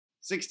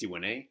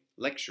61A,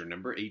 Lecture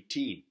number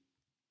 18.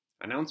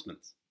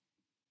 Announcements.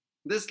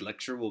 This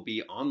lecture will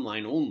be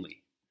online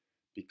only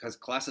because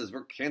classes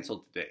were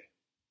canceled today.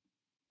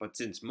 But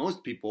since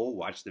most people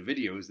watch the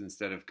videos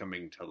instead of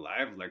coming to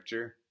live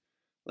lecture,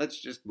 let's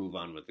just move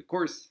on with the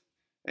course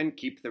and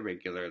keep the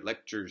regular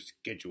lecture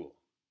schedule.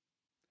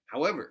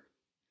 However,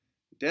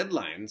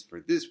 deadlines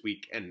for this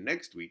week and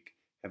next week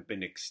have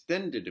been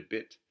extended a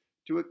bit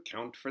to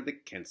account for the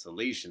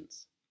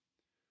cancellations.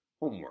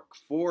 Homework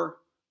 4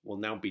 will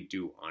now be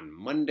due on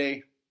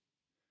Monday.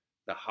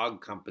 The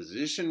Hog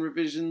composition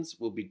revisions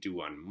will be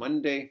due on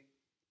Monday.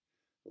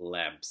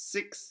 Lab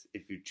 6,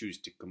 if you choose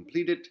to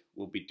complete it,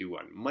 will be due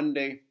on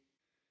Monday.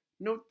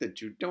 Note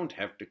that you don't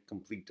have to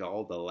complete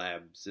all the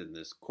labs in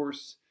this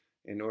course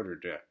in order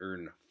to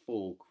earn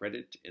full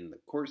credit in the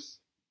course.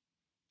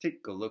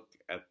 Take a look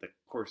at the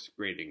course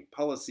grading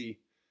policy,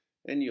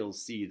 and you'll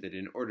see that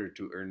in order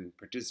to earn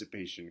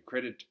participation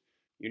credit,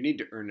 you need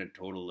to earn a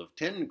total of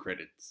 10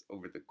 credits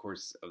over the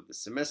course of the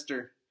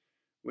semester,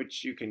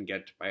 which you can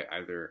get by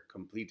either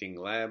completing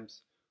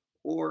labs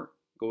or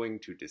going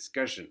to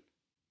discussion.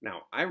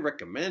 Now, I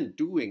recommend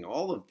doing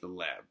all of the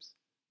labs,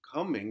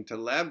 coming to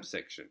lab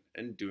section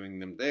and doing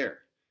them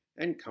there,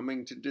 and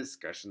coming to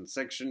discussion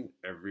section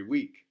every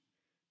week.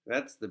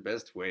 That's the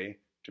best way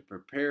to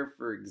prepare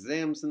for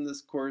exams in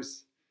this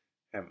course,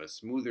 have a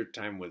smoother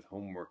time with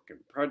homework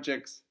and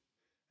projects,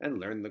 and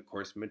learn the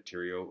course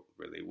material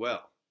really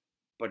well.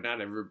 But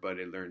not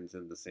everybody learns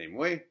in the same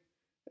way,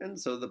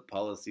 and so the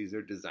policies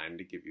are designed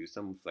to give you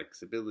some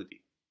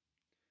flexibility.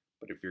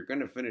 But if you're going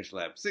to finish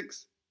Lab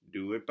 6,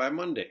 do it by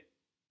Monday.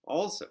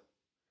 Also,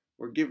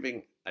 we're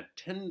giving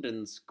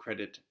attendance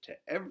credit to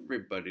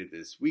everybody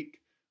this week,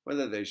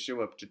 whether they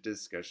show up to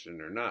discussion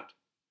or not.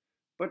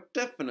 But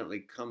definitely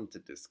come to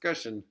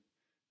discussion.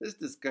 This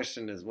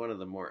discussion is one of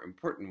the more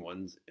important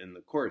ones in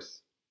the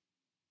course.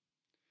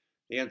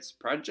 The ANTS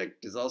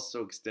project is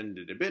also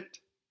extended a bit.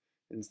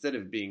 Instead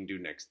of being due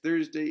next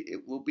Thursday,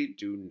 it will be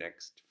due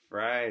next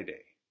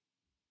Friday.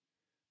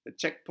 The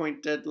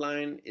checkpoint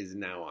deadline is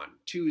now on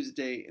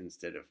Tuesday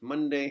instead of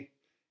Monday,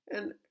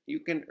 and you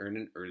can earn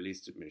an early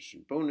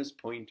submission bonus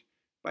point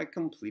by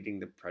completing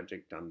the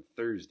project on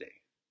Thursday.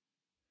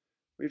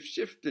 We've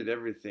shifted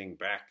everything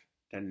back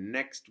to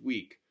next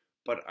week,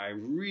 but I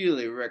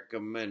really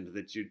recommend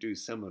that you do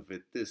some of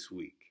it this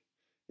week.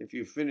 If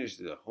you finish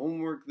the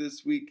homework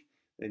this week,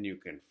 then you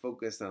can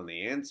focus on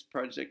the ANTS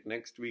project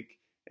next week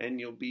and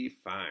you'll be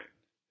fine.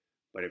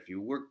 But if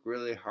you work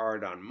really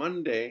hard on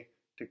Monday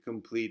to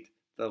complete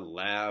the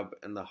lab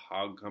and the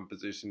Hog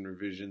composition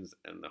revisions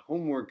and the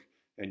homework,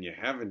 and you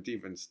haven't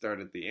even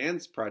started the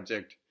ANTS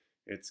project,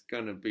 it's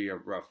gonna be a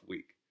rough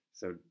week.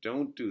 So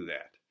don't do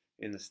that.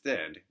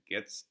 Instead,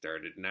 get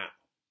started now.